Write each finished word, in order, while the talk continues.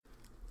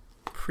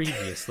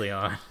Previously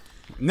on.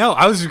 No,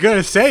 I was going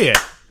to say it.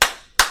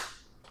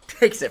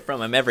 Takes it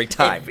from him every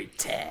time. Every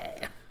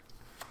time.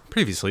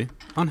 Previously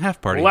on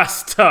Half Party.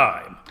 Last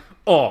time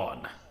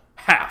on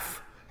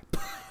Half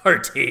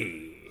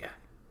Party.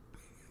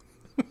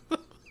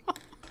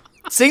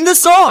 Sing the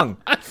song.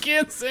 I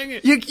can't sing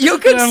it. You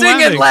can I'm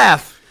sing and laughing.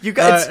 laugh. You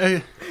guys.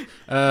 Half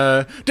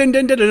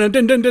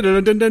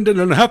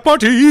Party. Half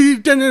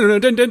Party.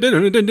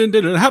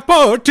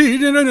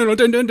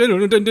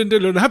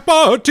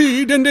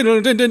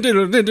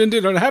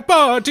 Half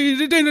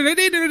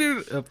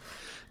Party.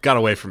 Got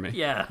away from me.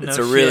 Yeah, it's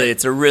no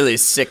it's a really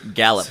sick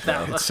gallop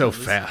though. It's so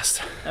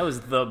fast. That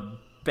was the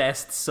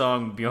best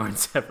song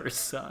Bjorn's ever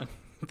sung.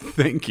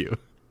 Thank you.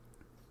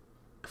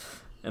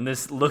 And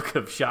this look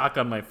of shock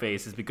on my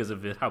face is because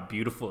of how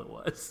beautiful it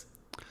was.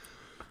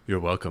 You're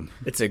welcome.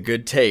 It's a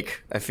good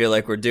take. I feel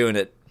like we're doing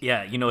it.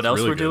 Yeah, you know what else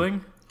really we're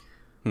good.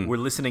 doing? We're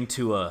listening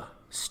to a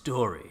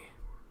story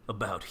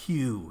about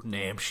Hugh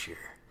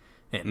Nampshire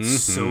and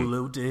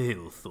Solo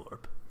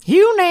Dalethorpe.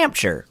 Hugh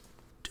Nampshire.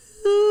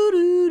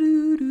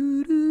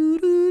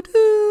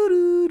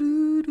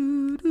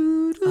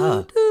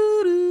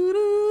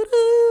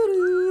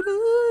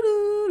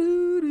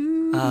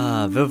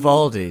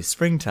 Vivaldi,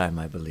 Springtime,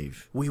 I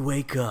believe. We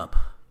wake up.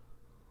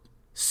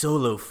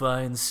 Solo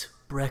finds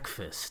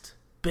breakfast,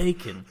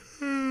 bacon,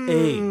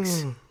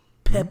 eggs,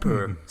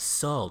 pepper,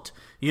 salt.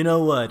 You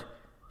know what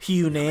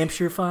Hugh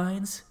Nampshire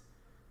finds?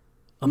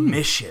 A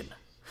mission.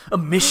 A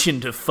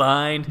mission to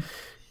find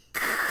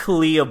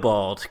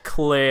Cleobald,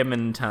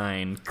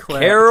 Clementine,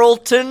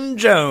 Carrollton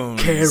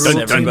Jones.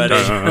 Carrollton everybody.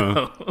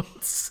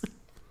 Jones.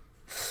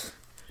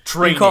 You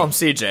Training. call him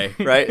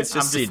CJ, right? It's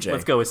just CJ.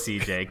 Let's go with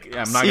CJ.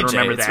 I'm not going to CJ,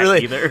 remember it's that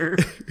really- either.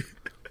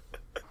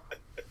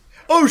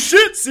 Oh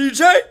shit,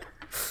 CJ!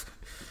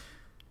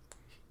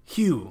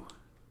 Hugh,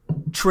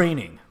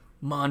 training,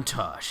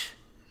 montage,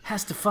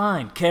 has to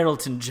find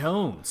Carrollton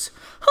Jones.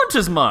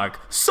 Hunter's Mark,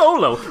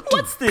 Solo,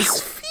 what's this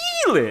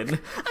feeling?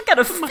 I got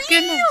a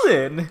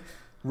feeling.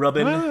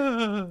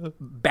 Rubbing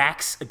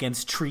backs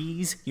against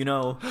trees, you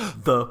know,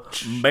 the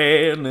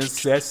bare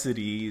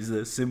necessities,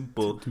 the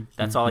simple.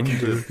 That's all I can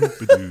do.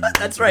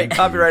 That's right,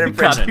 copyright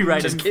infringement.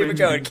 Copyright Just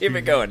infringement. keep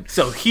it going.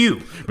 So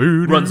Hugh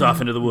runs off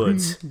into the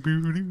woods.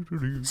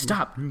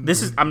 Stop.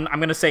 This is. I'm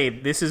gonna say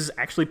this is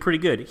actually pretty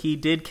good. He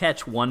did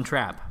catch one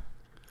trap.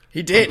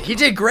 He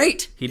did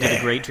great. He did a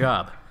great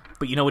job.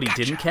 But you know what he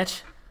didn't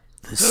catch?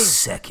 The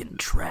second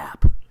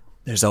trap.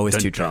 There's always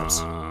two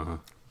traps.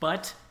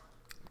 But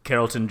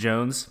Carrollton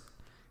Jones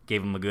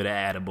gave him a good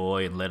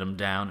attaboy and let him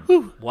down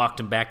and walked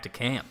him back to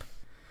camp.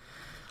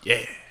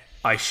 Yeah.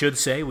 I should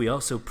say we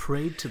also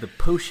prayed to the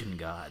potion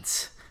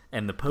gods.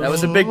 And the potion... That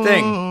was a big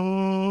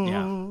thing.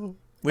 Yeah.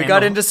 We And got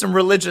the- into some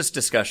religious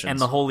discussions. And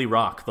the Holy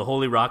Rock. The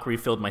Holy Rock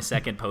refilled my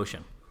second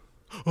potion.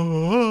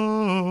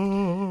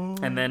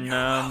 And then...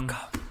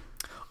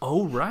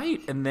 Oh,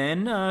 right. And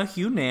then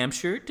Hugh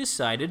Nampshire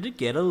decided to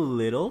get a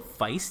little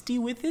feisty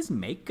with his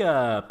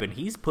makeup. And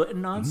he's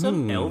putting on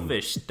some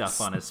elvish stuff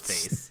on his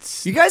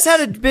face. You guys had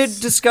a big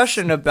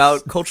discussion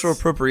about cultural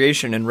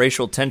appropriation and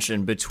racial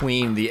tension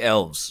between the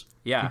elves.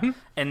 Yeah.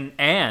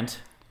 And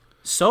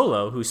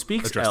Solo, who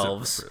speaks Addressed it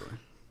elves, appropriately.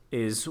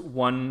 is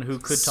one who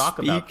could talk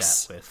about that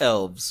Speaks with.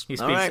 elves. He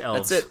speaks All right,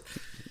 elves. That's it.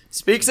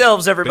 Speaks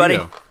elves, everybody.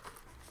 Bingo.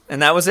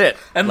 And that was it.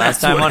 And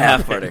Last that's time what on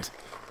Half happened. Party.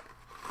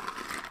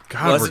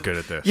 God, Was we're it- good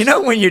at this. You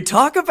know, when you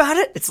talk about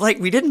it, it's like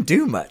we didn't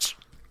do much.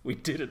 We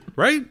did it.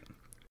 right?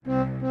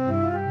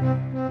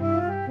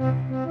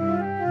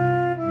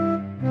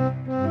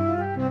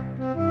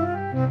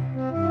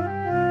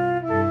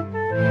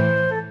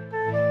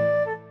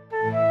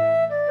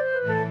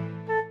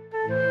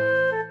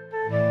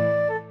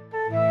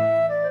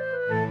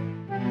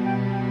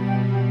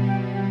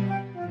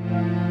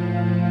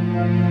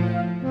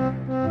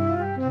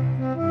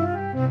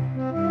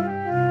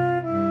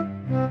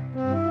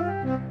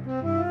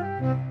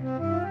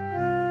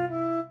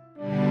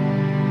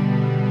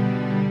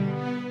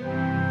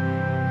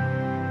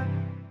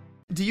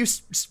 Do you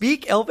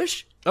speak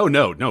Elvish? Oh,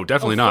 no,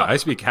 definitely not. fuck. I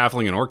speak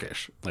Halfling and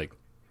Orcish. Like,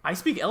 I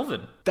speak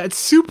Elven. that's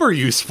super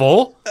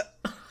useful.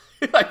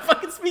 I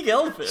fucking speak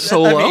Elven.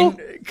 Solo? I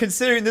mean,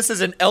 considering this is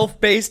an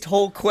elf-based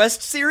whole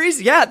quest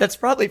series, yeah, that's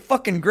probably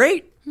fucking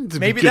great.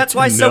 Maybe good that's to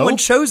why know. someone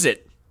chose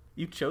it.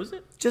 You chose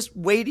it? Just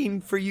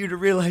waiting for you to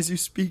realize you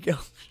speak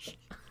Elvish.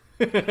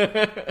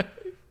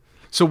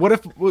 So what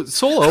if,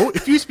 Solo,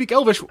 if you speak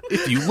Elvish,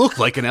 if you look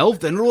like an elf,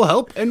 then it'll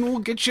help, and we'll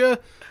get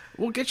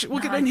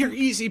in here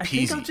easy I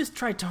think I'll peasy. just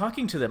try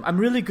talking to them. I'm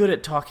really good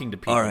at talking to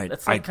people. All right.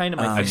 That's like kind of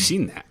my I've thing.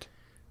 seen that.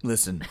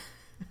 Listen,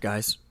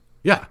 guys,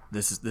 Yeah.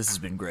 this has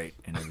been great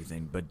and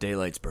everything, but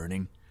daylight's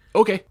burning,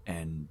 Okay.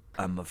 and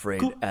I'm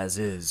afraid, as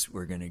is,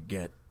 we're gonna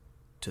get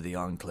to the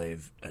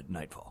Enclave at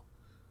nightfall.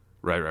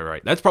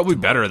 Right. That's probably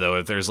better, though,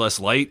 if there's less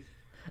light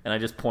And I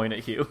just point at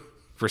Hugh.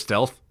 for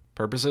stealth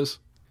purposes.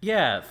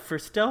 Yeah, for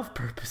stealth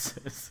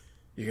purposes.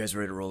 You guys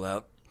ready to roll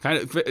out? Kind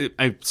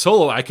of,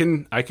 Solo, I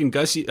can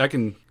Gus you, I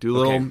can do a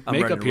little I'm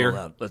ready makeup to here. roll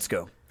out. Let's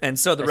go. And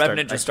so the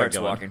Revenant just start starts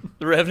going. walking.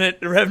 The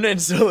Revenant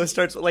and Solo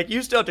starts, like,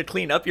 you still have to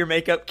clean up your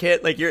makeup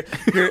kit. Like,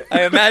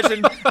 I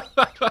imagine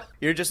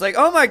you're just like,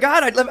 oh my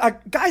God,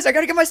 guys, I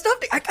gotta get my stuff.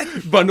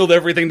 Bundled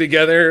everything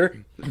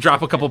together.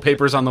 Drop a couple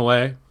papers on the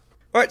way.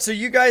 All right, so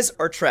you guys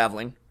are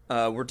traveling.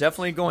 We're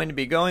definitely going to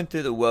be going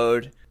through the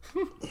Woad.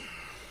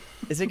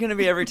 Is it going to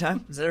be every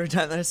time? Is it every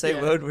time that I say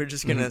Woad, we're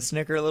just going to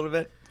snicker a little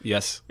bit?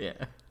 Yes. Yeah.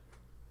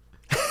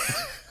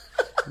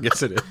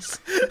 Yes, it is.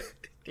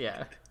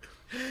 Yeah.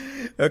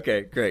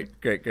 Okay, great.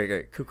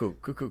 Cool.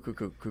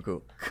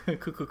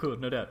 Cool.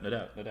 No doubt.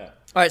 All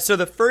right, so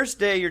the first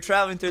day you're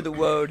traveling through the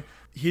Woad,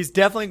 he's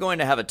definitely going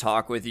to have a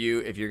talk with you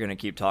if you're going to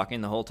keep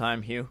talking the whole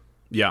time, Hugh.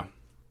 Yeah.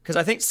 Because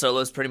I think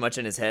Solo's pretty much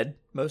in his head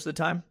most of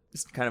the time.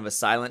 He's kind of a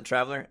silent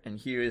traveler, and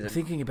Hugh is,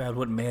 Thinking about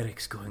what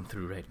Merrick's going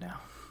through right now.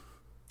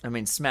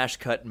 smash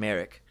cut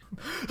Merrick.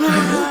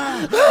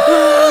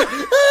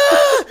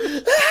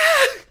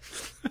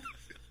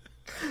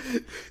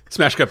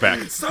 Smash cut back.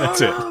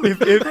 That's it. I need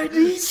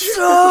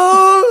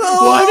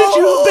Why did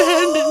you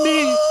abandon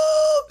me?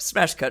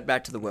 Smash cut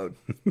back to the Woad.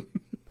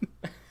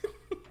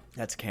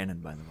 That's canon,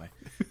 by the way.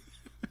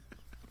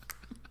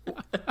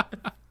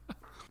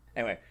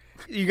 Anyway,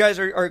 you guys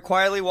are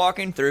quietly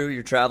walking through.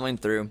 You're traveling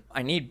through.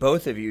 I need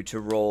both of you to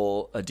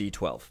roll a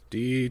d12.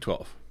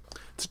 D12.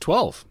 It's a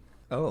 12.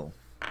 Oh.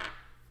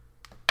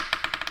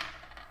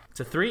 It's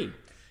a 3.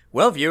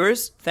 Well,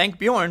 viewers, thank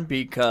Bjorn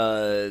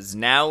because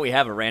now we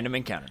have a random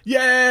encounter.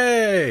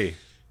 Yay!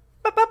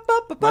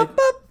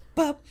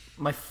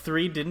 My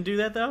 3 didn't do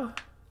that though.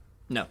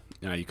 No.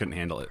 No, you couldn't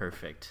handle it.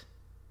 Perfect.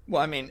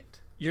 Well, I mean,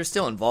 you're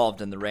still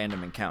involved in the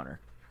random encounter.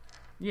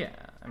 Yeah.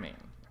 I mean,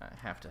 I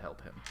have to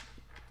help him.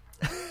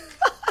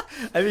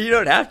 I mean, you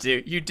don't have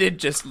to. You did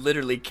just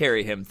literally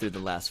carry him through the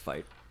last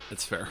fight.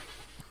 That's fair.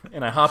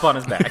 And I hop on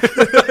his back.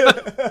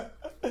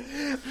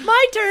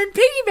 My turn,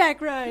 piggyback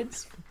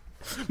rides.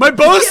 My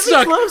bow's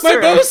stuck! My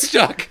closer. bow's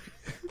stuck!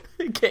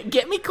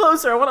 Get me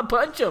closer. I want to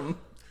punch him.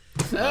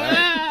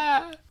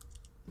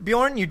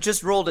 Bjorn, you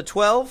just rolled a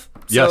 12.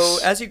 Yes.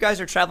 So as you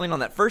guys are traveling on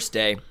that first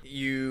day,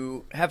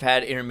 you have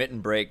had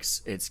intermittent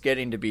breaks. It's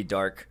getting to be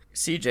dark.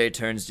 CJ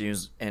turns to you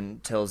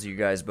and tells you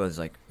guys both,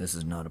 like, this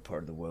is not a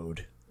part of the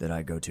Woad that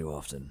I go to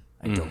often.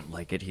 I don't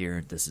like it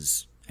here.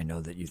 I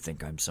know that you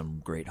think I'm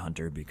some great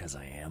hunter because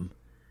I am.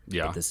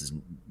 Yeah. But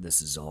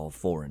this is all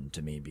foreign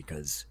to me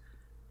because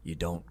you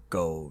don't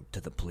go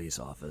to the police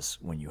office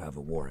when you have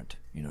a warrant.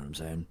 You know what I'm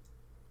saying?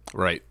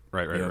 Right.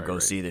 You don't go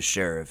see the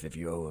sheriff if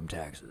you owe him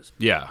taxes.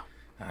 Yeah.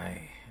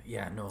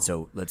 No.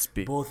 So let's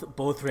be.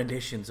 Both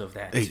renditions of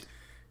that. Hey,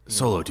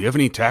 Solo, do you have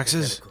any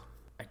taxes?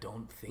 I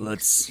don't think.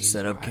 Let's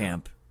set up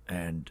camp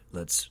and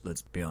let's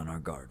be on our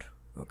guard.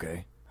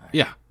 Okay.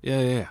 Yeah.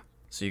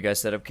 So you guys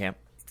set up camp.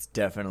 It's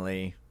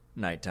definitely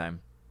nighttime.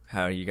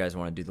 How do you guys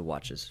want to do the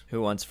watches?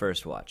 Who wants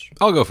first watch?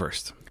 I'll go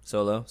first.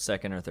 Solo,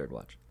 second or third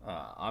watch?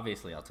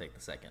 Obviously, I'll take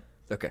the second.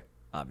 Okay,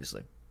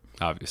 obviously.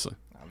 Obviously.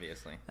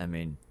 I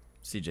mean,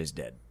 CJ's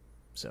dead,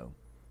 so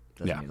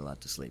doesn't need a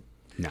lot to sleep.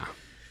 Nah.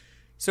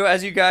 So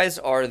as you guys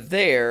are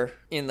there,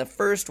 in the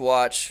first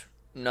watch,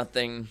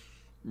 nothing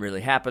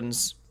really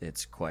happens.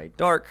 It's quite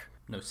dark.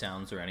 No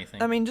sounds or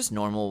anything. I mean, just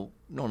normal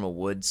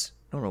woods.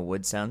 Normal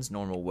wood sounds,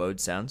 normal woad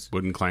sounds.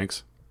 Wooden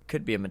clanks.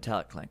 Could be a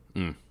metallic clank.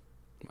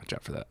 Watch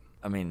out for that.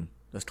 I mean,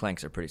 those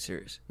clanks are pretty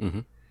serious. Mm-hmm.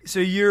 So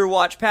your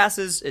watch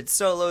passes. It's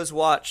Solo's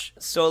watch.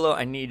 Solo,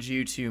 I need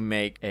you to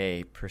make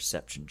a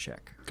perception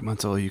check. Come on,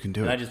 Solo, you can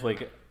do And I it. just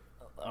wake up.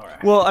 All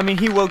right. Well, I mean,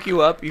 he woke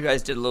you up. You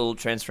guys did a little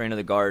transferring to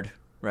the guard,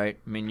 right?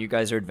 I mean, you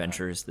guys are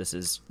adventurers. This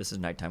is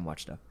nighttime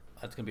watch stuff.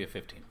 That's gonna be a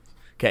 15.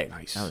 Okay,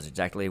 Nice. that was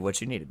exactly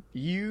what you needed.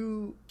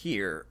 You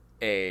hear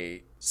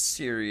a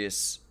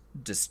serious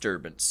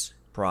disturbance.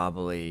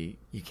 Probably,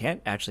 you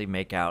can't actually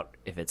make out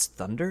if it's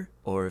thunder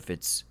or if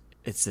it's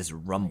this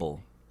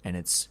rumble, and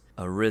it's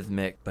a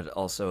rhythmic, but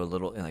also a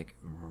little like.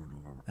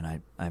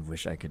 And I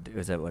wish I could.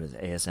 Is that what is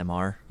it,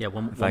 ASMR? Yeah,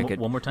 one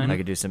more time. If I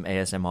could do some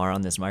ASMR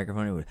on this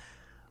microphone, it would.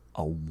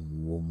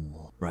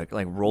 Right,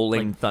 like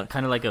rolling thunder.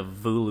 Kind of like a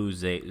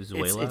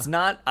Vuvuzela. It's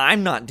not.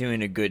 I'm not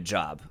doing a good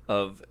job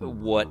of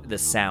what the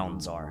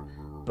sounds are,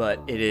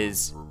 but it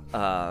is.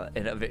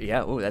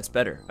 Yeah. Oh, that's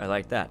better. I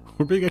like that.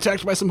 We're being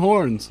attacked by some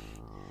horns.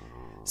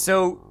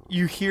 So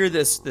you hear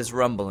this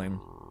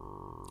rumbling,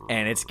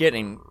 and it's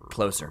getting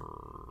closer.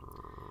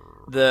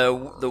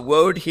 The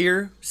Woad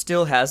here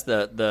still has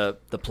the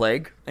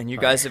plague, and you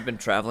guys have been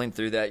traveling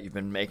through that. You've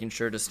been making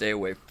sure to stay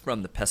away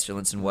from the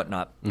pestilence and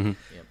whatnot. Yep.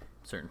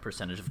 Certain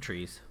percentage of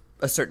trees.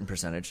 A certain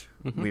percentage.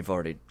 We've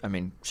already. I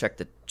mean, check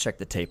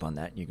the tape on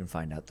that. You can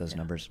find out those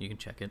numbers. You can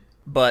check it.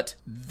 But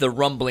the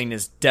rumbling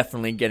is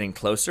definitely getting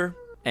closer,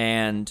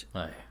 and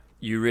Aye.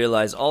 you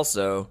realize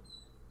also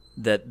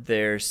that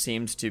there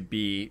seems to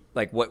be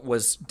like what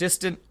was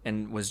distant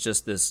and was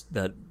just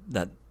the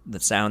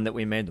sound that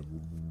we made.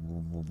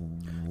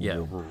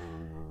 Yeah.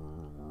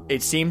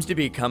 It seems to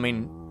be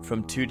coming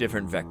from two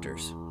different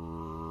vectors.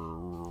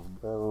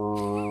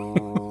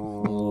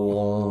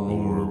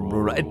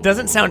 It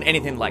doesn't sound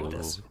anything like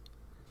this.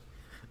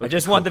 I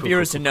just want the cool,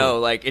 viewers cool, to cool, know,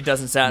 cool. like, it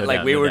doesn't sound No like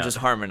doubt, we no were doubt. just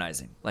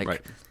harmonizing. Like,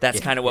 Right. that's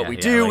Yeah, kind of what yeah, we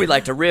yeah, do. like- We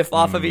like to riff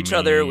off of each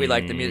other. We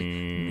like the music.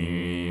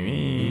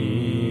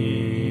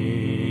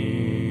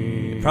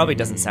 It probably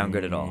doesn't sound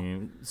good at all.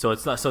 So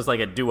it's like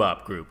a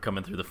doo-wop group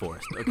coming through the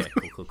forest. Okay,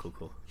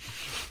 cool.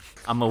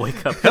 I'm gonna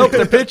wake up. Help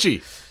the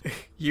pitchy.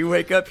 You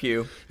wake up,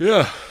 Hugh.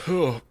 Yeah.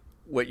 Oh.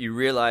 What you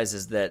realize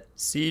is that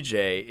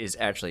CJ is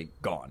actually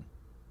gone.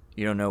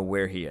 You don't know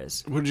where he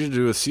is. What did you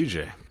do with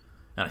CJ?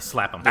 And I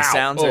slap him. The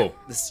sounds Oh. are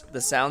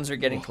the sounds are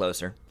getting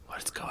closer.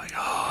 What's going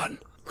on?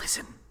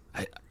 Listen.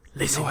 I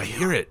Listen. I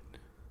hear it.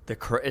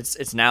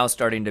 It's now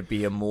starting to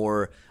be a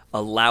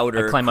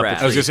louder I climb up the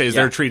crash. I was gonna say, is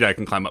there a Yeah. tree that I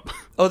can climb up?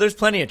 Oh, there's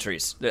plenty of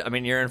trees. I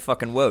mean, you're in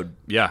fucking woad.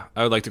 Yeah,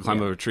 I would like to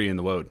climb up a tree in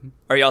the wood.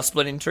 Are y'all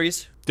splitting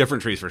trees?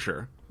 Different trees for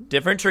sure.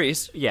 Different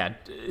trees. Yeah,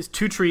 it's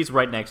two trees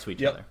right next to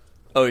each other.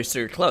 Oh, so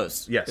you're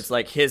close. Yes. It's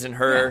like his and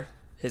her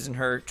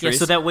trees. Yeah,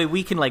 so that way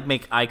we can like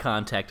make eye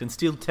contact and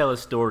still tell a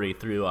story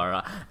through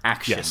our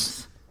actions.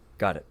 Yes.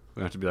 Got it.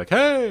 We have to be like,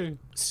 hey.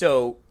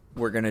 So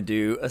we're gonna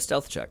do a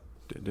stealth check.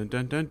 Dun,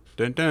 dun, dun,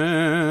 dun,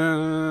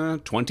 dun.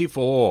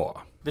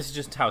 24. This is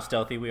just how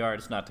stealthy we are.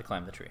 It's not to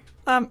climb the tree.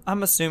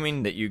 I'm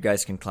assuming that you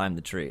guys can climb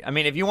the tree. I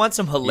mean, if you want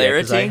some Yeah,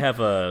 hilarity,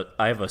 because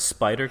I have a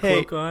spider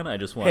Hey- cloak on. I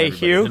just want hey,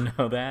 everybody Hugh? to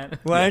know that.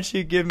 why don't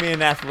you give me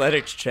an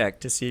athletics check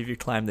to see if you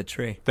climb the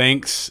tree?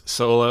 Thanks,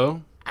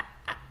 Solo.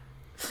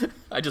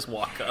 I just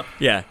walk up.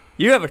 Yeah,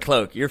 you have a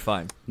cloak. You're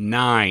fine.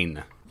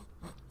 9.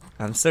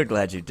 I'm so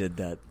glad you did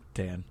that,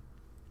 Dan,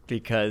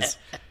 because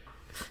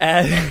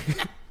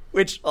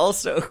which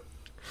also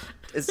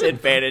is an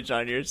advantage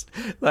on yours.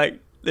 Like,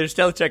 their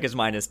stealth check is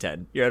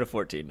 -10. You're at a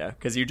 14 now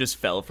because you just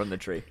fell from the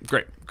tree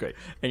Great.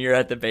 and you're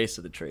at the base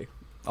of the tree.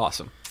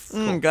 Awesome.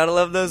 Gotta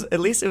love those. At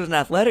least it was an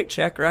athletic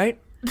check, right?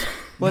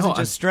 Wasn't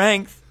No, just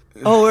strength.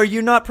 Oh, are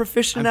you not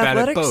proficient I'm in bad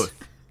at athletics?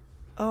 both.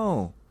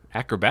 Oh.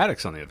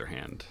 Acrobatics, on the other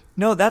hand.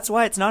 No, that's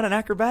why it's not an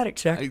acrobatic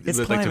check. It's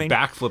I'd like to climbing.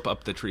 backflip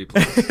up the tree.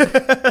 Please.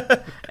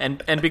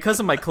 And because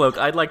of my cloak,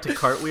 I'd like to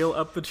cartwheel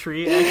up the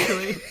tree,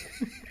 actually.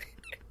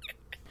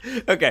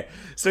 Okay,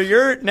 so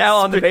you're now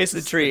on the base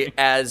of the tree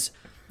as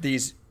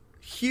these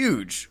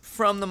huge,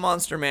 from the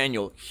Monster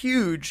Manual,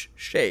 huge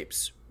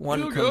shapes.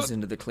 One Oh, comes God.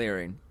 into the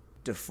clearing.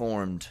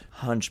 Deformed,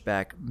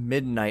 hunchback,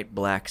 midnight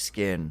black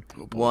skin.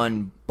 Oh, boy.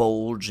 One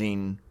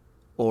bulging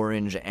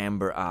orange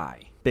amber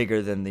eye.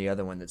 Bigger than the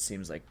other one that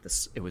seems like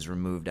it was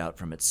removed out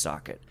from its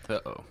socket.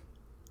 Uh-oh.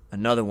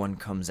 Another one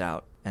comes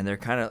out, and they're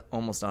kind of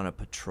almost on a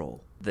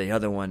patrol. The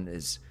other one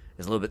is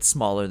a little bit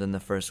smaller than the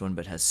first one,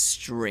 but has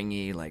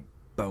stringy, like,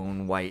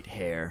 bone white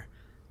hair,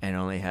 and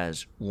only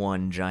has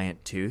one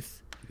giant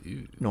tooth.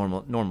 Ew.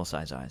 Normal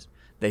size eyes.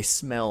 They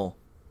smell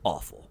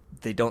awful.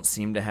 They don't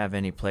seem to have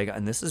any plague,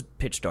 and this is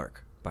pitch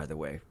dark, by the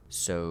way.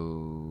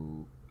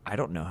 So I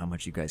don't know how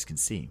much you guys can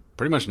see.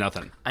 Pretty much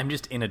nothing. I'm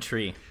just in a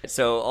tree.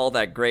 So all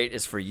that great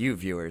is for you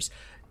viewers.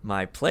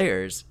 My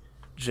players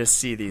just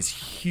see these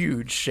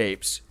huge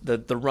shapes. The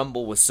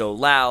rumble was so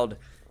loud.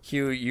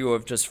 Hugh, you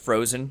have just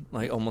frozen,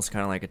 like almost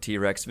kind of like a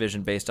T-Rex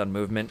vision based on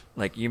movement.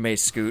 Like you may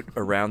scoot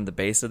around the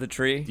base of the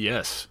tree,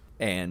 Yes.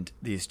 and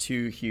these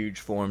two huge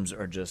forms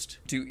are just.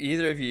 Do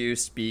either of you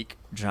speak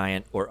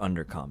giant or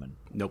undercommon?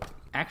 Nope.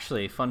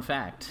 Actually, fun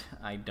fact,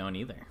 I don't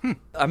either.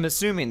 I'm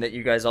assuming that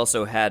you guys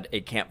also had a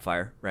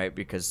campfire, right?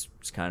 Because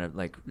it's kind of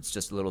like it's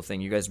just a little thing.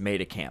 You guys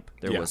made a camp.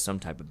 There Yeah. was some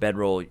type of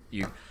bedroll.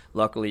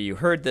 Luckily you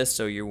heard this,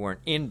 so you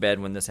weren't in bed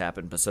when this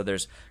happened. But so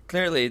there's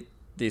clearly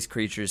these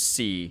creatures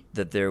see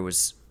that there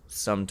was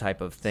some type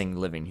of thing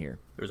living here.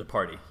 There was a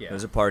party, yeah. There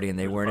was a party and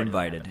they There was a weren't party that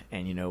invited. happened.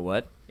 And you know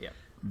what? Yeah.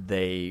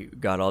 They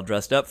got all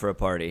dressed up for a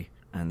party,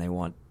 and they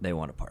want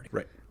a party.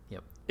 Right.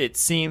 Yep. It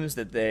seems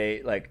that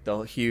they, like, the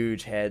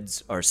huge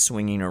heads are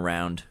swinging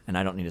around, and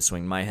I don't need to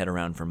swing my head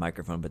around for a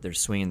microphone, but they're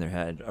swinging their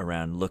head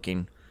around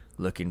looking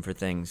for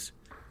things.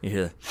 You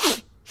hear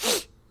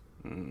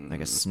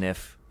like a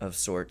sniff of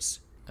sorts.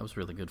 That was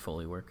really good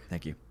Foley work.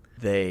 Thank you.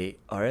 They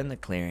are in the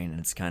clearing, and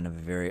it's kind of a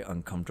very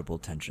uncomfortable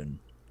tension.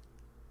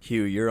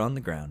 Hugh, you're on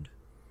the ground.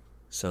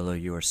 Solo,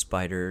 you are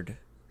spidered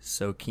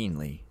so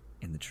keenly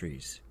in the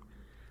trees.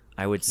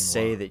 I would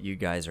say that you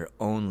guys are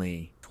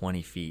only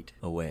 20 feet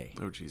away.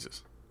 Oh,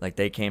 Jesus. Like,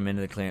 they came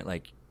into the clearing,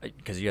 like,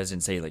 because you guys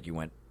didn't say, like,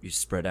 you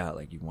spread out,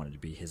 like, you wanted to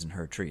be his and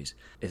her trees.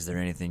 Is there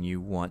anything you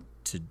want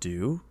to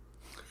do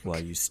while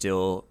you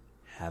still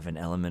have an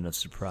element of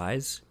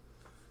surprise?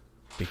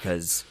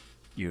 Because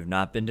you have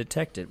not been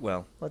detected.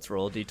 Well, let's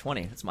roll a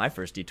d20. It's my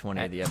first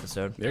d20 of the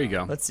episode. There you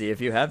go. Let's see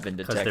if you have been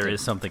Because detected. there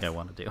is something I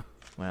want to do.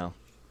 Well,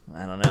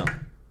 I don't know.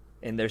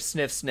 In their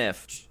sniff.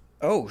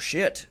 Oh,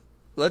 shit.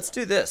 Let's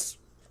do this.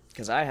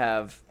 Because I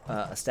have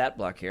a stat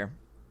block here.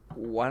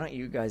 Why don't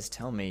you guys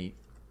tell me...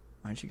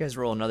 Why don't you guys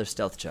roll another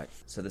stealth check?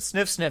 So the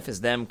sniff is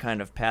them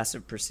kind of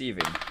passive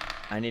perceiving.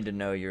 I need to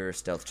know your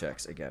stealth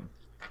checks again.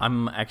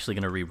 I'm actually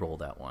going to re-roll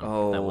that one.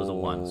 That was a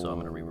 1, so I'm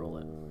going to re-roll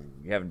it.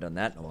 You haven't done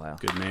that in a while.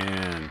 Good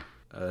man.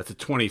 That's a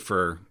 20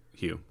 for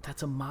Hugh.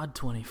 That's a mod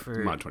 20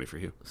 for Mod 20 for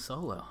Hugh.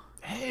 Solo.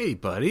 Hey,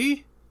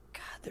 buddy.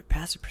 God, their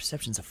passive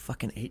perception's a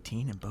fucking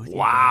 18 and both.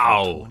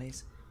 Wow. You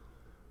guys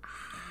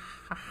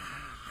are 20s.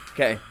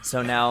 Okay,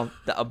 so now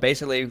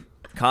basically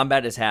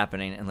combat is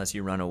happening unless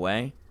you run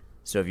away.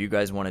 So if you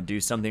guys want to do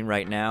something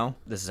right now,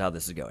 this is how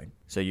this is going.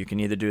 So you can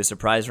either do a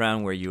surprise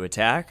round where you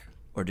attack,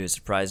 or do a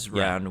surprise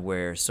round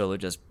where Solo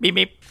just beep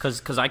beep.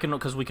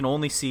 Because we can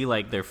only see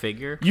like their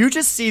figure. You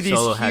just see these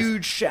Solo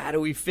huge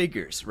shadowy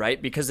figures,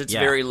 right? Because it's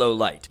very low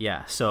light.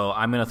 Yeah, so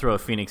I'm gonna throw a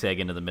Phoenix Egg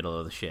into the middle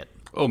of the shit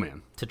Oh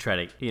man. to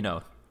try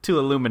to to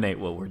illuminate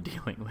what we're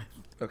dealing with.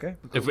 Okay.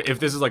 If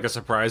this is like a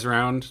surprise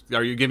round,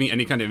 are you giving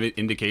any kind of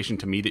indication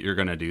to me that you're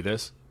going to do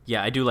this?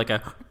 Yeah, I do like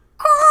a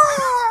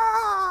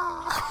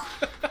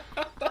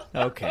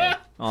Okay.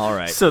 All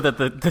right. so that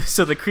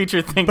the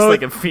creature thinks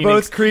like a phoenix.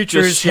 Both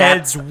creatures' just shat-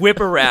 heads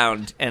whip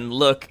around and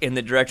look in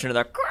the direction of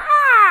the.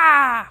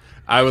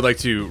 I would like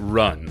to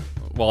run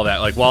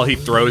while he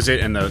throws it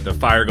and the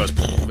fire goes,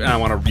 and I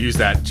want to use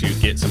that to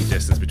get some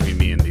distance between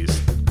me and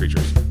these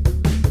creatures.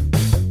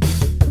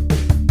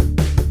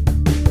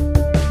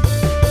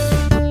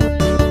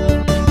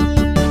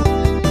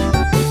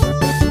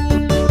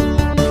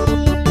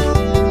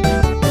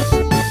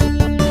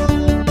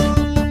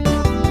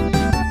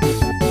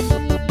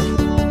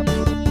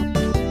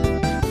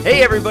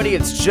 Hey everybody,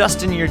 it's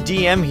Justin, your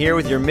DM here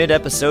with your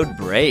mid-episode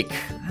break.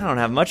 I don't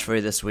have much for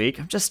you this week.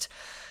 I'm just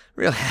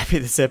real happy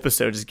this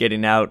episode is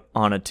getting out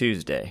on a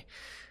Tuesday.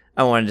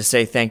 I wanted to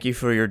say thank you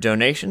for your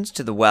donations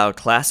to the WoW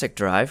Classic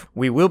Drive.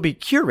 We will be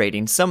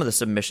curating some of the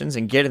submissions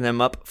and getting them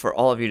up for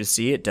all of you to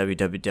see at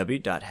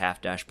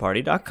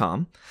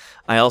www.half-party.com.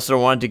 I also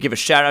wanted to give a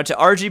shout out to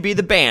RGB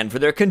the band for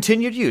their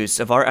continued use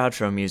of our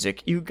outro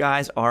music. You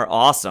guys are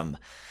awesome.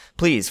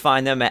 Please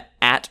find them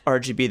at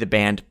RGB the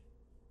band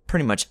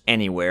pretty much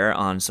anywhere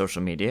on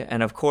social media.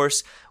 And of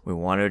course, we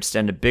want to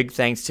extend a big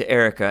thanks to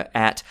Erica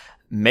at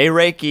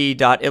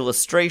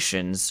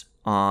mayreiki.illustrations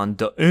on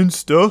the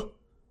Insta.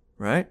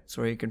 Right? That's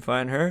where you can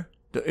find her.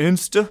 The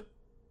Insta.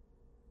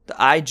 The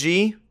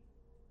IG.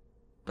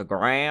 The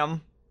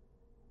Gram.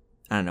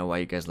 I don't know why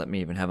you guys let me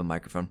even have a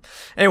microphone.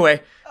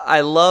 Anyway, I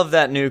love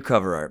that new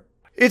cover art.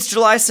 It's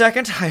July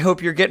 2nd. I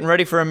hope you're getting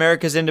ready for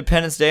America's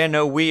Independence Day. I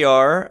know we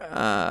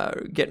are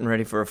getting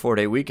ready for a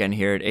 4-day weekend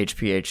here at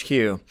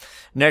HPHQ.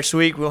 Next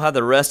week, we'll have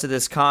the rest of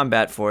this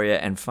combat for you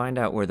and find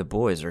out where the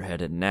boys are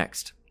headed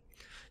next.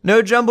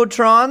 No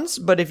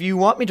Jumbotrons, but if you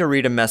want me to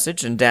read a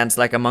message and dance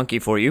like a monkey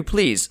for you,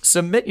 please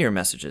submit your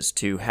messages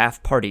to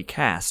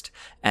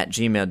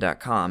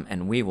halfpartycast@gmail.com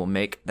and we will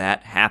make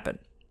that happen.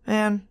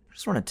 And I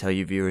just want to tell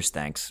you viewers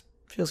thanks.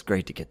 Feels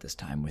great to get this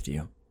time with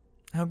you.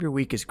 I hope your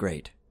week is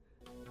great.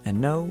 And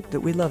know that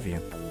we love you.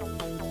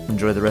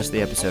 Enjoy the rest of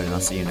the episode, and I'll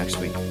see you next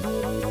week.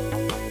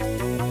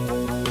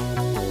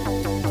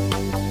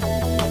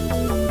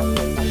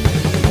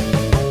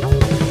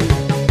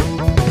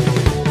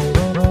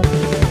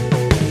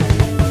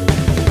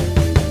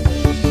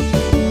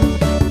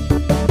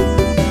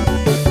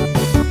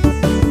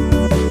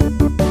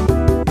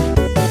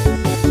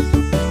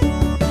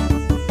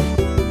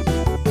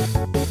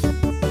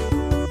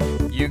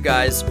 You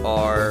guys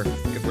are,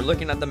 if we're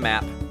looking at the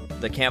map,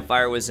 the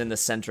campfire was in the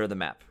center of the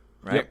map,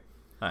 right? Yep.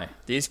 Hi.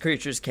 These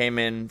creatures came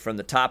in from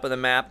the top of the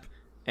map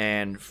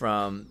and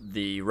from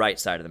the right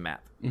side of the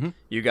map. Mm-hmm.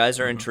 You guys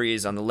are in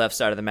trees on the left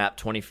side of the map,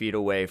 20 feet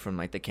away from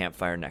like the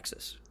campfire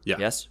nexus. Yeah.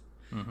 Yes?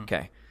 Mm-hmm.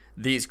 Okay.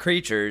 These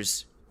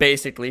creatures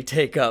basically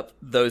take up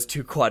those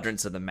two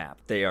quadrants of the map.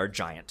 They are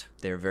giant.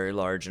 They are very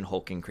large and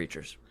hulking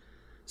creatures.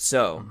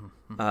 So,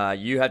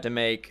 you have to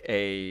make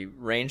a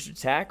ranged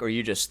attack, or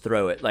you just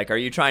throw it. Like, are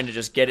you trying to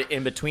just get it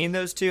in between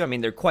those two? I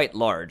mean, they're quite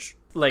large.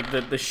 Like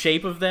the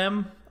shape of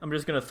them, I'm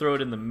just gonna throw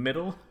it in the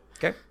middle.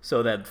 Okay.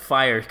 So that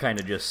fire kind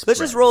of just Let's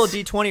just roll a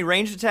spreads. d20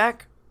 ranged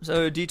attack.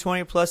 So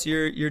d20 plus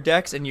your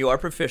dex, and you are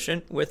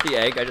proficient with the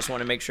egg. I just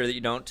want to make sure that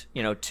you don't,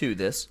 two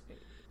this.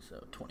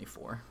 So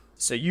 24.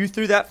 So you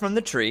threw that from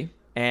the tree,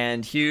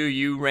 and Hugh,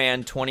 you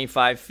ran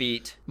 25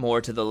 feet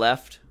more to the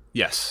left.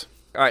 Yes.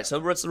 All right, so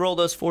let's roll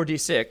those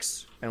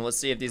 4d6, and let's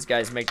see if these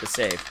guys make the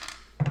save.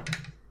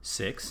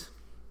 6.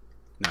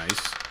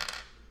 Nice.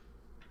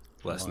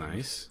 Less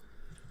nice.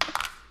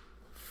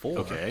 4.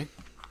 Okay.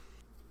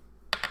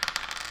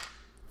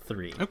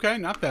 3. Okay,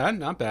 not bad,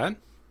 not bad.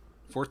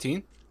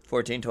 14.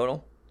 14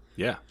 total.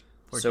 Yeah.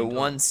 So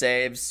one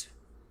saves,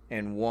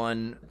 and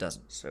one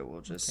doesn't. So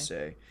we'll just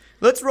say,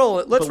 let's roll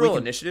it. Let's But we roll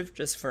can- initiative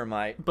just for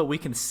my. But we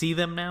can see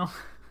them now.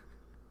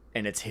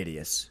 And it's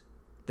hideous.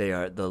 They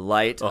are the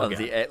light of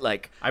Okay. the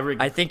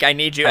I I think I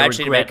need you I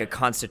actually regret- to make a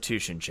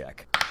Constitution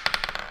check.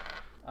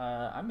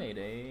 I made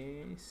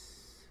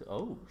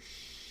oh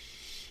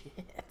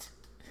shit.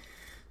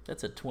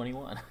 That's a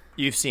 21.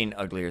 You've seen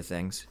uglier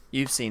things.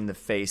 You've seen the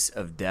face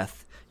of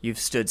death. You've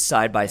stood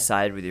side by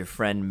side with your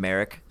friend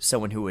Merrick,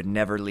 someone who would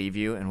never leave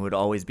you and would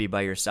always be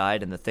by your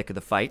side in the thick of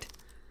the fight.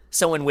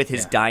 Someone with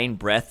his Yeah. dying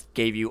breath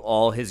gave you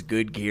all his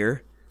good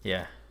gear.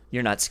 Yeah.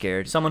 You're not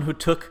scared Someone who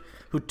took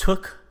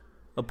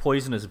a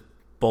poisonous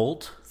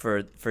bolt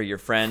for your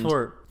friend.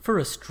 for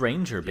a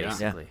stranger,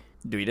 basically.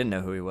 You didn't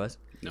know who he was.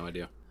 No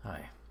idea.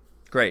 Hi.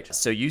 Great.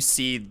 So you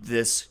see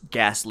this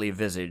ghastly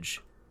visage,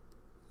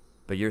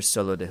 but you're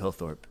Solo de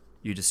Hillthorpe.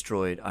 You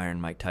destroyed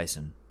Iron Mike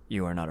Tyson.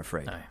 You are not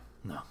afraid. Hi.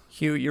 No.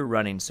 Hugh, you're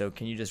running, so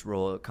can you just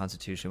roll a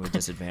Constitution with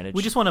disadvantage?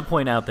 We just want to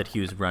point out that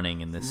Hugh's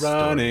running in this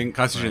Running. story.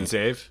 Constitution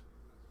save.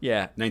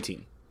 Yeah,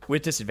 19.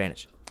 with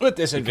disadvantage. With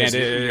Because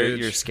disadvantage.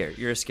 you're scared.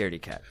 You're a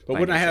scaredy cat. But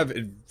wouldn't I have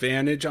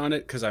advantage on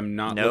it because I'm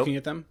not Nope. looking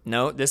at them?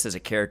 No, this is a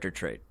character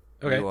trait.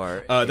 Okay. You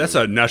are That's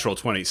a natural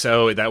 20,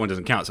 so that one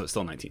doesn't count, so it's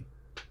still 19.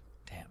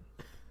 damn.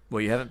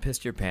 Well, you haven't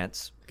pissed your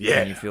pants. Yeah.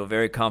 And you feel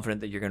very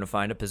confident that you're going to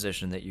find a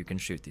position that you can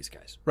shoot these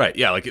guys. Right,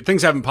 yeah, like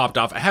things haven't popped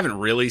off. I haven't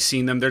really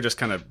seen them. They're just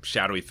kind of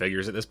shadowy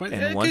figures at this point.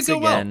 And It once could go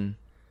well. again,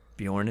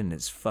 Bjorn and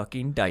his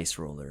fucking dice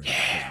roller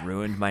has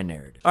ruined my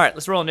narrative. All right,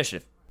 let's roll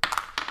initiative.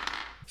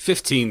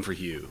 15 for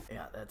Hugh.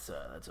 Yeah, that's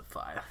a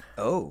 5.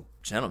 Oh,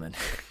 gentlemen,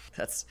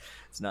 it's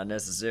not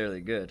necessarily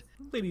good.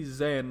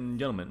 Ladies and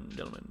gentlemen,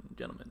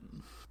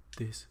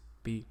 this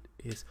beat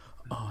is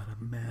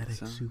automatic,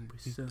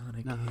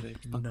 supersonic,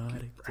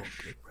 hypnotic,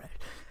 funky, right?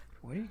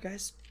 What are you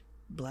guys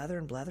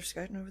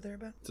blatherskiting over there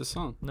about? It's a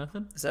song.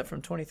 Nothing? Is that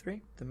from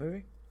 23, the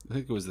movie? I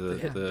think it was the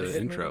hit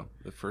intro,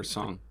 the first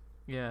song.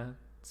 Yeah.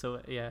 So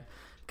yeah,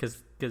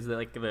 because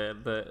like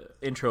the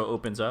intro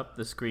opens up,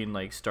 the screen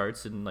like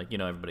starts, and like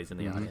everybody's in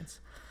the audience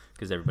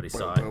because everybody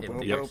saw it in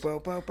theaters,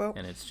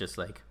 and it's just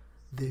like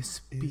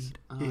this beat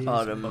is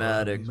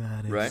Automatic,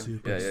 right?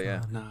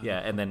 Yeah. yeah,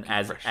 and then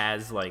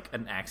as like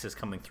an axe is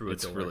coming through,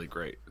 It's a door. really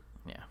great.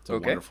 Yeah. It's a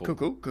Okay, wonderful.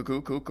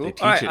 cool. They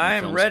teach All right, it in I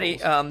am film ready.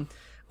 schools.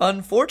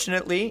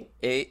 Unfortunately,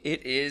 it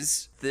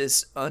is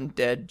this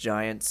undead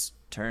giant's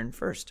turn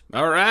first.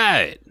 All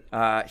right.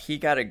 He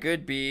got a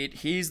good beat.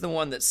 He's the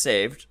one that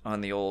saved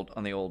on the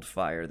old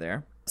fire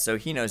there, so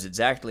he knows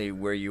exactly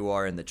where you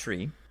are in the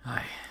tree.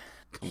 Hi.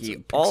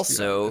 He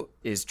also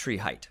is tree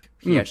height.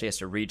 He actually has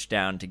to reach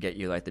down to get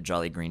you like the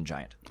Jolly Green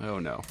Giant. Oh,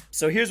 no.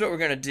 So here's what we're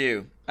gonna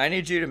do. I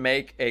need you to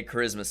make a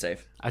charisma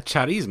save. A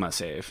charisma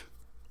save.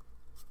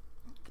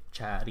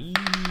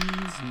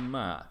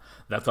 Charisma.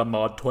 That's a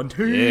mod 20.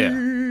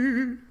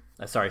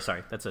 Yeah. Sorry.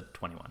 That's a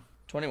 21.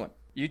 21.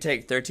 You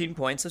take 13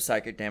 points of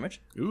psychic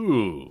damage.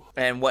 Ooh.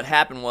 And what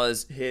happened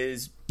was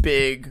his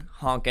big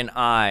honking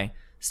eye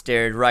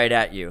stared right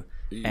at you,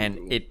 and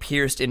it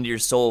pierced into your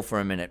soul for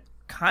a minute,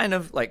 kind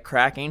of like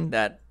cracking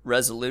that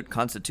resolute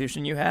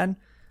constitution you had.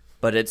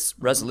 But it's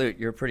resolute.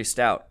 You're pretty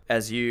stout.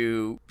 As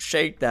you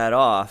shake that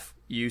off,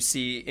 you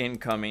see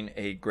incoming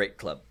a great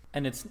club.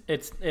 And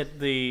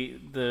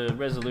the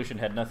resolution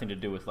had nothing to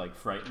do with like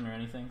frighten or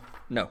anything.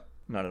 No,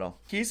 not at all.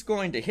 He's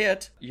going to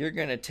hit. You're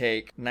going to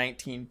take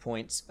 19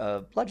 points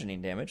of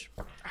bludgeoning damage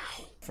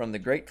from the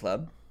great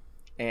club.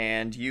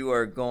 And you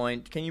are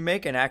going... Can you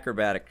make an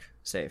acrobatic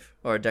save?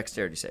 Or a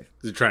dexterity save?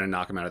 Is it trying to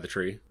knock him out of the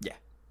tree? Yeah.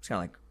 It's kind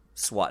of like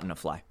swatting a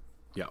fly.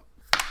 Yeah.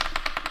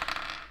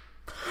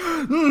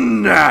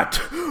 Nat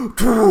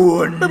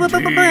 20.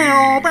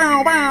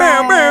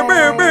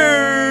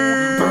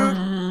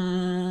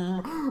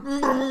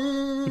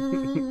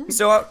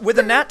 So with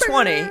a nat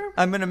 20,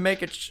 I'm going to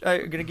make I'm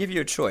going to give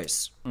you a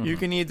choice. You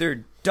can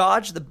either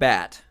dodge the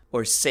bat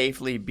or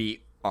safely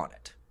be on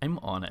it. I'm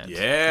on it.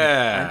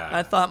 Yeah.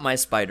 I thought my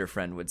spider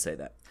friend would say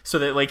that. So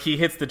that like he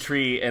hits the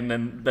tree and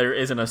then there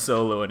isn't a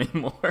solo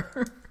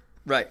anymore.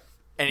 Right.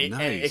 And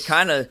Nice. it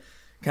kind of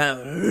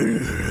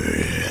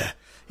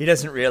he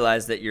doesn't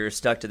realize that you're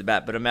stuck to the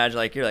bat, but imagine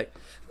like you're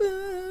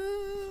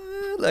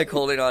like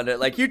holding on to it.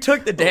 Like you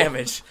took the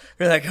damage.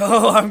 You're like,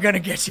 "Oh, I'm going to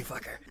get you,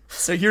 fucker."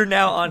 So you're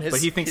now on his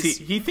But he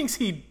thinks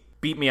he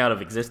beat me out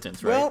of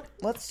existence, right?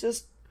 Well,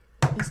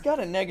 he's got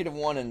a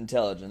 -1 in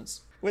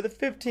intelligence. With a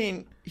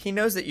 15, he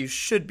knows that you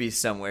should be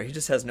somewhere. He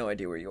just has no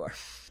idea where you are.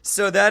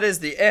 So that is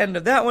the end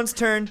of that one's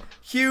turn.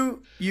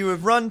 Hugh, you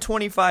have run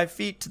 25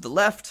 feet to the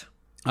left.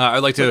 I'd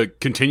like to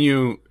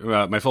continue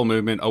my full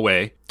movement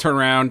away. Turn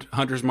around.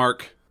 Hunter's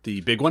Mark,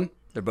 the big one.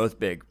 They're both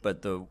big,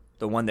 but the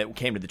one that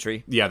came to the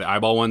tree. Yeah, the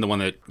eyeball one, the one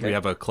that we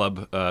have a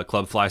club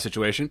fly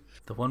situation.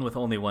 The one with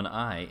only one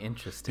eye.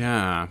 Interesting.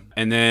 Yeah.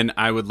 And then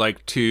I would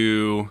like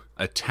to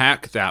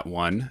attack that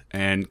one.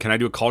 And can I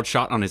do a called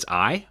shot on his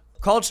eye?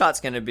 Called shot's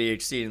going to be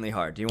exceedingly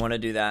hard. Do you want to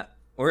do that?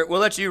 Or we'll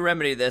let you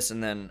remedy this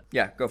and then,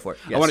 yeah, go for it.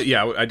 Yes.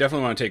 I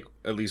definitely want to take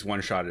at least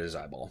one shot at his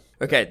eyeball.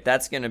 Okay,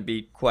 that's going to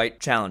be quite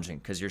challenging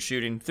because you're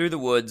shooting through the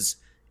woods,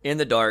 in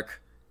the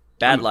dark,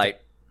 bad light.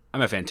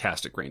 I'm a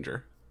fantastic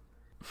ranger.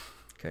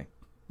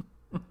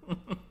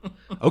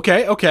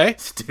 Okay. Okay.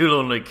 Still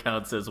only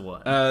counts as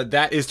one.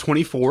 That is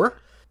 24.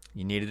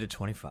 You needed a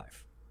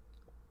 25.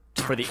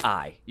 For the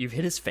eye. You've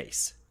hit his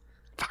face.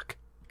 Fuck.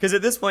 Because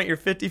at this point, you're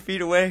 50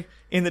 feet away,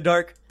 in the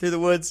dark, through the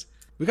woods.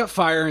 We got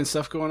fire and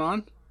stuff going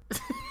on.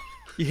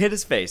 You hit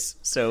his face.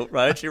 So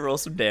why don't you roll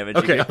some damage?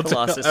 Okay, You get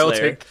Colossus I'll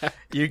Slayer. take that.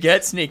 You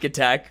get sneak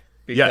attack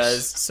because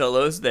Yes.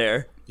 Solo's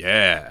there.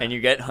 Yeah. And you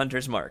get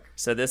Hunter's Mark.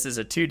 So this is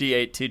a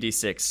 2d8,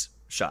 2d6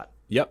 shot.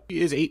 Yep.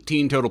 He is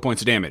 18 total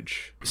points of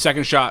damage.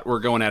 Second shot, we're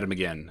going at him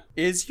again.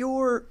 Is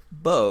your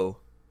bow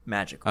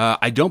magical?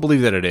 I don't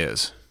believe that it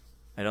is.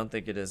 I don't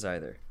think it is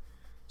either.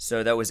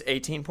 So that was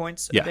 18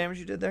 points of Yeah. damage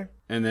you did there?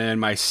 And then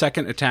my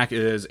second attack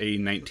is a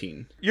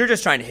 19. You're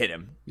just trying to hit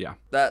him. Yeah.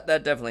 That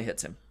definitely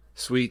hits him.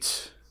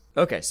 Sweet.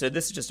 Okay, so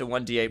this is just a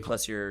 1d8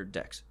 plus your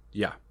dex.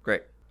 Yeah.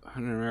 Great.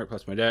 100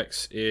 plus my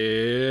dex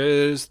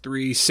is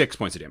 6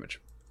 points of damage.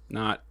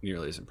 Not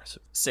nearly as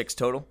impressive. 6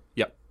 total?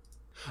 Yep.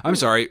 I'm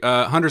sorry.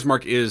 Hunter's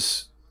Mark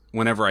is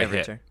whenever I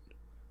hit. Turn.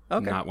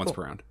 Okay, not once cool.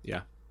 per round.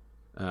 Yeah.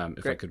 If I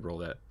Great. could roll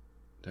that,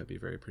 that'd be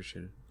very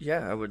appreciated.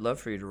 Yeah, I would love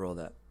for you to roll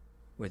that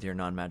with your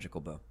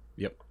non-magical bow.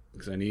 Yep.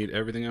 Because I need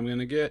everything I'm going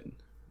to get.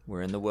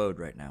 We're in the woad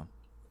right now.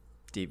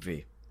 Deep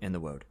V, in the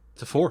woad.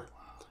 It's a 4.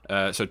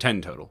 So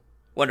 10 total.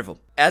 Wonderful.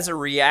 As a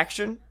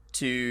reaction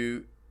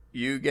to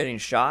you getting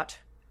shot,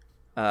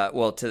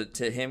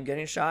 to him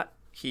getting shot,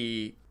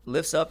 he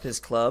lifts up his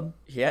club.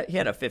 He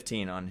had a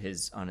 15 on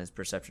his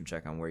perception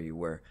check on where you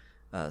were,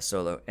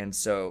 Solo, and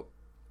so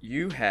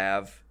you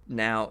have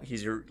now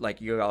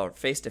you all are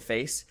face to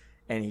face,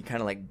 and he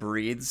kind of like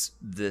breathes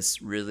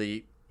this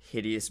really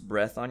hideous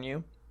breath on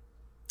you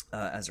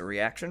as a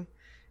reaction,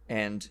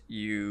 and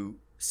you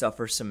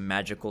suffer some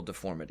magical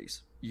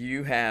deformities.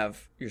 You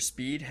have your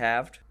speed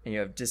halved, and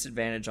you have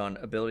disadvantage on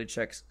ability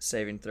checks,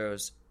 saving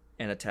throws,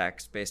 and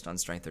attacks based on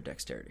strength or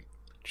dexterity.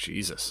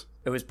 Jesus.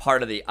 It was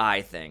part of the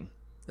eye thing.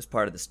 It was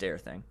part of the stare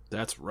thing.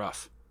 That's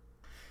rough.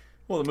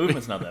 Well, the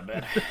movement's not that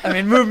bad. I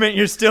mean, movement,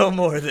 you're still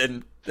more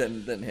than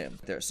him.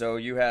 There. So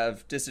you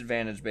have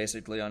disadvantage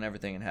basically on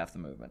everything and half the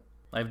movement.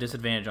 I have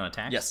disadvantage on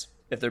attacks? Yes.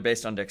 If they're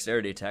based on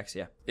dexterity attacks,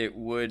 yeah. It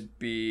would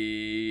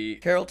be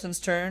Carrollton's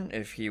turn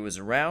if he was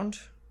around.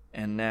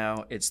 And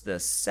now it's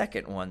the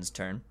second one's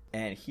turn.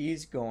 And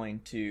he's going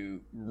to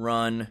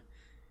run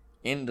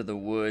into the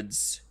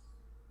woods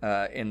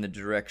in the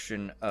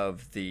direction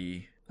of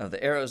the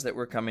arrows that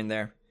were coming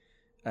there.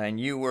 And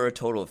you were a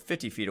total of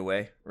 50 feet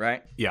away,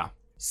 right? Yeah.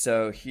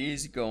 So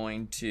he's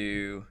going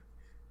to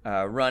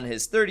run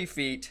his 30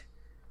 feet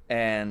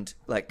and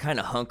like kind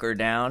of hunker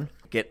down,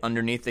 get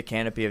underneath the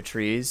canopy of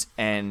trees,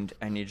 and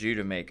I need you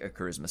to make a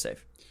charisma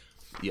save.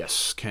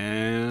 Yes,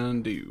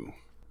 can do.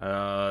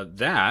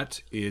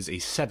 That is a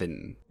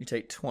 7. You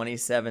take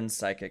 27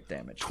 psychic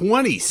damage.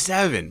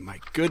 27? My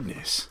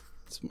goodness.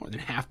 It's more than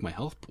half my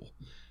health pool.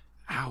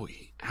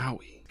 Owie.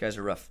 You guys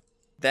are rough.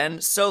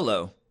 Then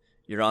Solo,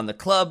 you're on the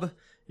club.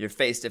 You're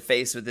face to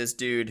face with this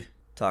dude.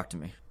 Talk to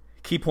me.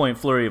 Key point,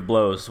 flurry of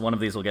blows. One of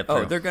these will get through.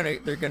 Oh, they're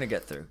gonna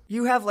get through.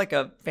 You have like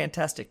a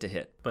fantastic to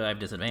hit. But I have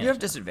disadvantage. You have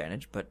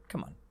disadvantage, but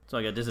come on. So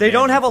I got disadvantage. They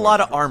don't have a on lot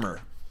of force.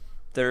 armor.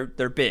 They're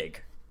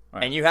big,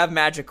 Right. and you have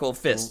magical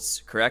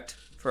fists, correct?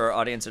 For our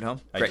audience at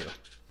home. I Great. do.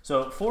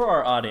 So for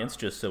our audience,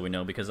 just so we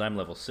know, because I'm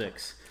level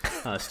 6,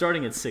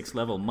 starting at 6th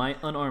level, my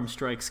unarmed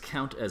strikes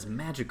count as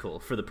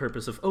magical for the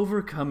purpose of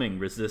overcoming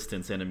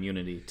resistance and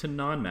immunity to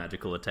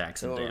non-magical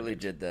attacks and Totally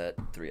damage. did that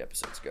 3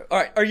 episodes ago. All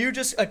right, are you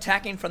just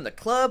attacking from the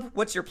club?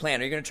 What's your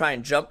plan? Are you going to try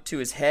and jump to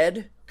his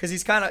head? Because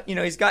he's kind of,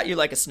 he's got you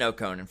like a snow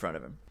cone in front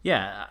of him.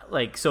 Yeah,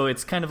 so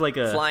it's kind of like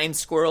a Flying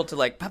squirrel to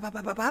like pop, pop,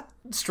 pop, pop, pop.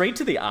 straight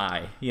to the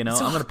eye. I'm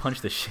going to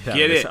punch the shit out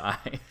Get of this it.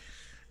 eye.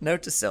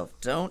 Note to self: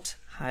 don't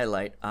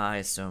highlight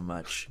eye so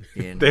much.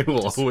 They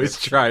will always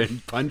try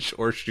and punch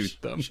or shoot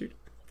them.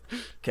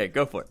 Okay,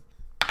 go for it.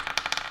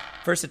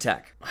 First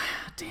attack.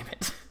 Damn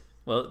it.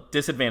 Well,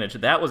 disadvantage.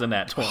 That was a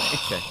nat 20.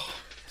 Okay.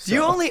 Do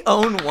you only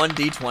own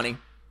 1d20?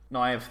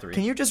 No, I have 3.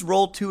 Can you just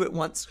roll 2 at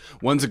once?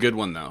 One's a good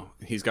one, though.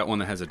 He's got one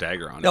that has a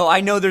dagger on it. No,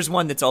 I know there's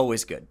one that's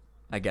always good.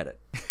 I get it.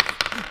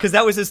 Because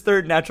that was his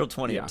third natural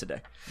 20 Yeah. of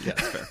today. Yeah,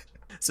 that's fair.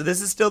 So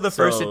this is still the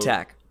first So-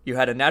 attack. You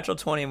had a natural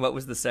 20, and what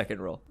was the second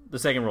roll? The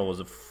second roll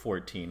was a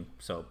 14,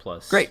 so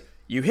plus. Great.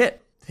 You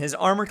hit. His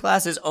armor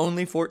class is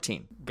only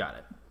 14. Got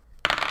it.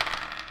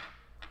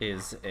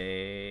 Is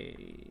a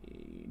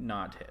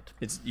not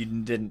hit. You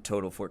didn't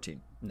total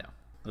 14. No.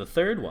 The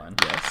third one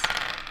Yes.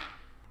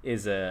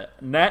 is a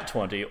nat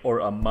 20 or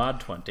a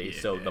mod 20,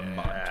 so the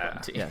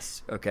mod 20.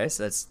 Yes. Okay,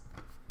 so that's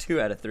 2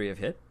 out of 3 have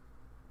hit.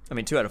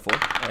 2 out of 4.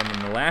 And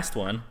then the last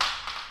one.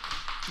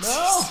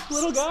 No,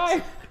 little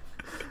guy.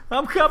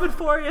 I'm coming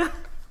for you.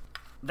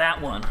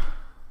 That one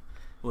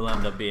will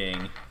end up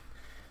being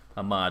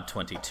a mod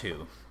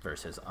 22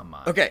 versus a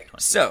mod Okay, 24.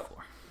 so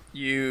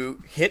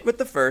you hit with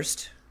the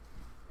first,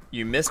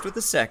 you missed with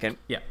the second,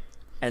 Yeah.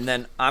 and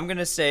then I'm going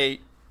to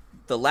say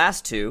the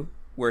last 2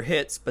 were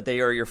hits, but they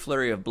are your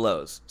flurry of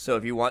blows. So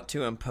if you want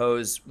to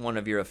impose one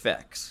of your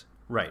effects.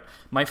 Right.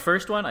 My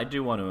first one, I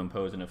do want to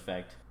impose an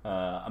effect.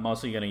 I'm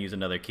also going to use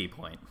another key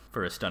point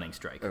for a stunning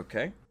strike.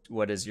 Okay.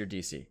 What is your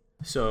DC?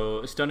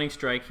 So, stunning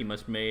strike, he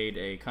must made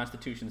a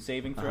Constitution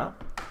saving throw.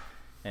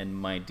 And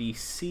my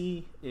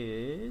DC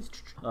is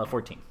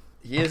 14.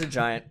 He is a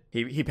giant.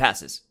 He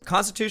passes.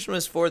 Constitution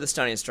was for the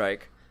stunning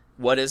strike.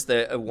 What is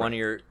the one of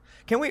your...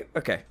 Can we...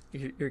 Okay.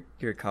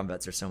 Your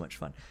combats are so much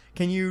fun.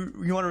 Can you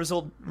want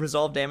to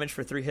resolve damage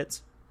for 3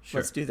 hits?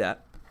 Sure. Let's do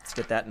that. Let's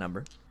get that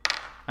number.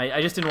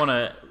 I just didn't want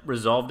to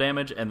resolve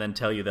damage and then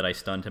tell you that I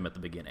stunned him at the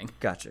beginning.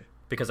 Gotcha.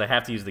 Because I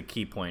have to use the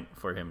key point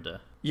for him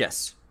to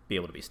Yes. be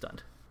able to be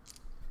stunned.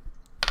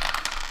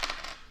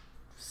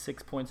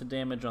 6 points of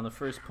damage on the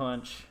first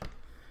punch,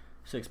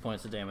 6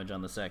 points of damage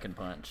on the second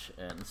punch,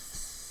 and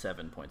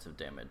 7 points of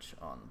damage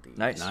on the...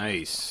 Nice.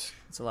 Nice.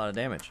 That's a lot of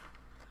damage.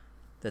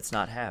 That's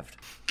not halved.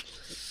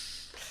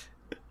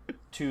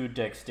 2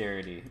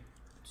 dexterity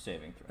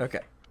saving throws. Okay.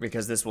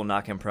 Because this will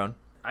knock him prone.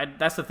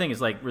 That's the thing,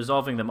 is like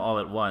resolving them all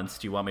at once.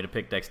 Do you want me to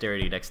pick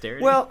dexterity?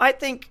 Well, I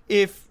think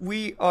if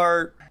we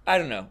are, I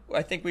don't know.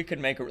 I think we could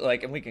make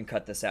and we can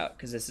cut this out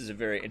because this is a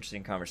very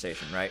interesting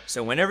conversation, right?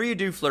 So whenever you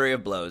do flurry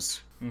of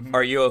blows,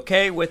 are you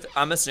okay with?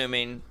 I'm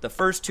assuming the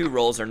first 2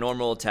 rolls are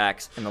normal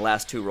attacks and the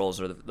last 2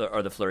 rolls are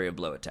the flurry of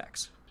blow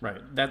attacks.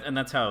 Right.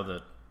 That's how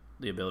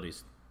the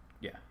abilities.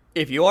 Yeah.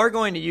 If you are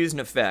going to use an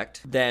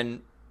effect,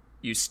 then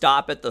you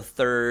stop at the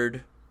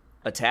 3rd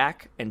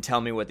attack and tell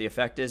me what the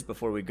effect is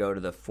before we go to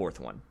the 4th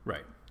one.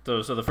 Right.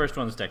 So the first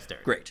one is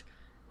dexterity. Great.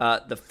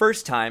 The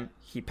first time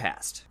he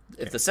passed.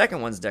 If the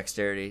second one's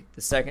dexterity,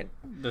 the second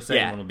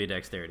one will be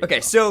dexterity.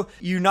 Okay, so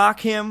you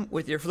knock him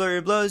with your flurry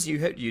of blows.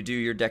 You do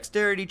your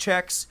dexterity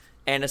checks,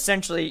 and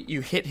essentially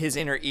you hit his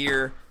inner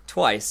ear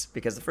twice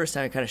because the first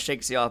time it kind of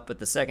shakes you off, but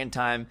the second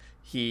time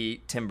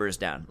he timbers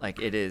down. Like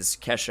it is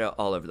Kesha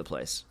all over the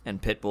place,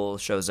 and Pitbull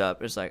shows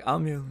up. It's like,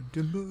 I'm your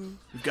timber.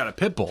 You've got a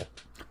Pitbull.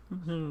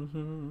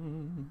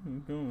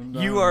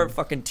 You are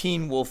fucking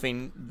teen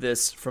wolfing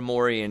this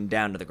Fomorian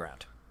down to the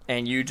ground.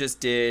 And you just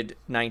did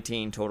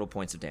 19 total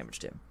points of damage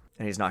to him.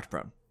 And he's knocked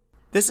prone.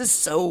 This is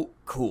so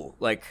cool.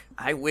 Like,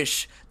 I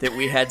wish that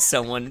we had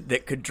someone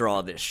that could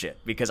draw this shit.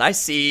 Because I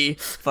see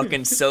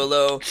fucking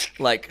Solo,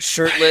 like,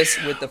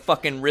 shirtless with the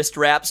fucking wrist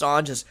wraps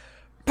on, just,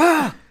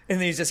 bah! And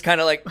then he's just kind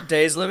of like,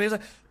 dazed living. He's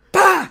like,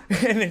 bah!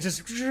 And then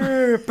just,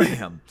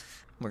 bam.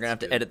 We're going to have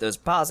to edit those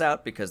paws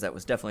out because that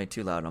was definitely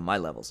too loud on my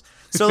levels.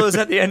 Solo's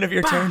at the end of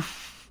your turn.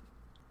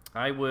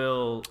 I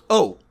will...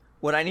 Oh,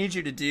 what I need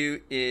you to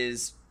do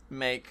is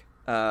make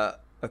a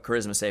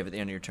charisma save at the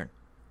end of your turn.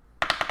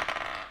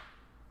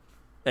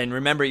 And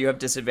remember, you have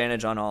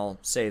disadvantage on all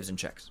saves and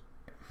checks.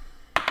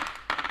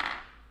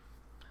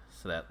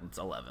 So that's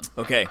 11.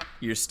 Okay,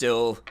 you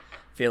still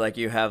feel like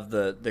you have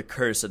the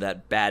curse of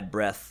that bad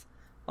breath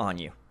on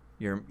you.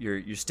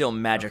 You're still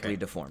magically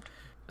deformed.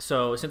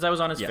 So since I was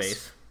on his Yes.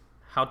 face,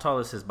 how tall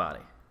is his body?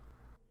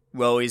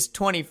 Well, he's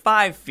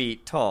 25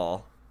 feet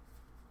tall,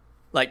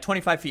 like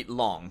 25 feet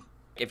long.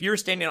 If you were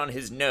standing on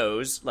his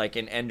nose, like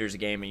in Ender's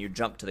Game, and you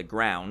jump to the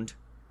ground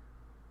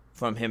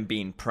from him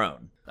being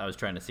prone. I was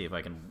trying to see if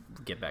I can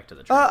get back to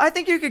the tree. I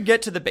think you could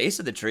get to the base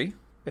of the tree,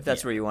 if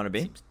that's where you want to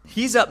be.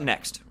 He's up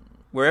next,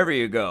 wherever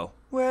you go.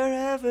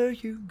 Wherever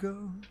you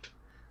go,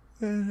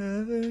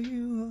 wherever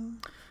you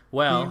are.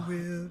 Well,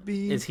 will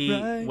be is he,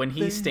 right when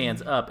he there.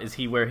 stands up, is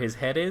he where his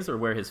head is or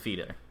where his feet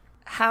are?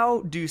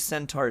 How do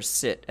centaurs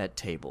sit at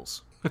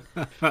tables?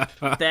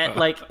 That,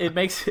 like, it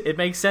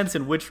makes sense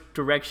in which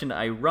direction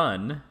I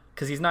run,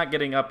 because he's not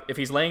getting up. If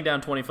he's laying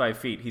down 25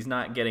 feet, he's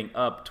not getting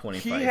up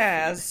 25 feet. He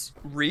has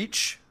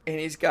reach, and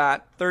he's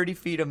got 30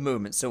 feet of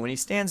movement. So when he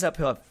stands up,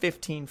 he'll have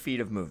 15 feet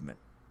of movement.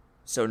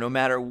 So no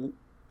matter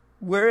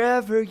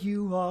wherever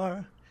you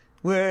are,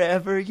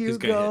 wherever you He's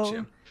gonna go, hit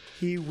you.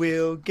 he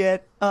will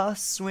get a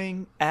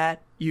swing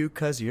at you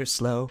because you're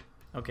slow.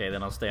 Okay,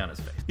 then I'll stay on his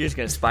face. You're just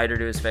going to spider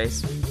to his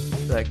face?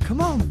 Be like, come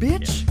on,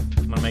 bitch.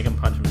 I'm gonna make him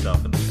punch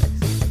himself in the face.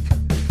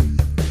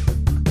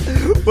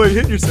 Wait,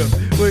 hit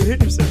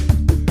yourself.